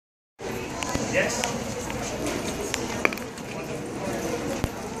Yes.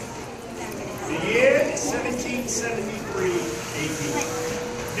 The year is 1773 AD.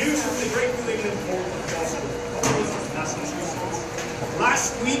 News from the great New England port of Boston, Massachusetts.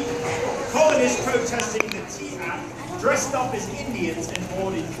 Last week, colonists protesting the Tea Act dressed up as Indians and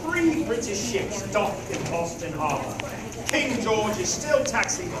boarded 3 British ships docked in Boston Harbor. King George is still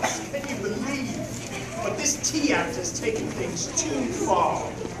taxing us. Can you believe? But this Tea Act has taken things too far.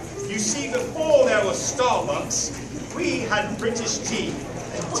 You see, before there was Starbucks, we had British tea,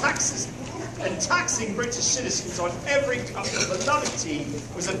 and taxing British citizens on every cup of another tea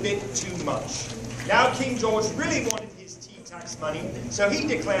was a bit too much. Now King George really wanted his tea tax money, so he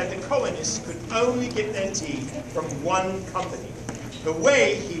declared the colonists could only get their tea from one company. That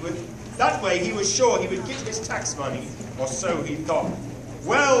way he was sure he would get his tax money, or so he thought.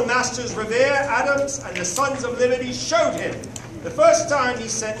 Well, Masters Revere, Adams, and the Sons of Liberty showed him. The first time he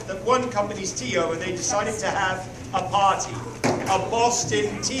sent that one company's tea over, they decided to have a party, a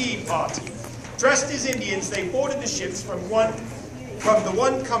Boston Tea Party. Dressed as Indians, they boarded the ships from the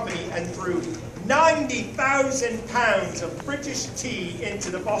one company and threw 90,000 pounds of British tea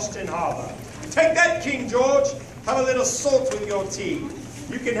into the Boston Harbor. Take that, King George. Have a little salt with your tea.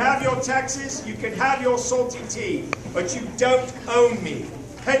 You can have your taxes, you can have your salty tea, but you don't own me.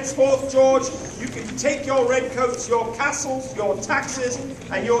 Henceforth, George, you can take your redcoats, your castles, your taxes,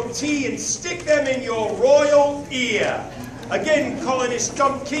 and your tea and stick them in your royal ear. Again, colonists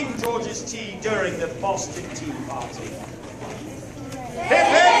dumped King George's tea during the Boston Tea Party. Hip,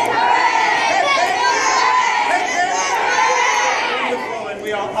 hip! Hip, hip! Hip, hip! Wonderful, and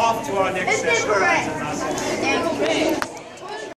we are off to our next session.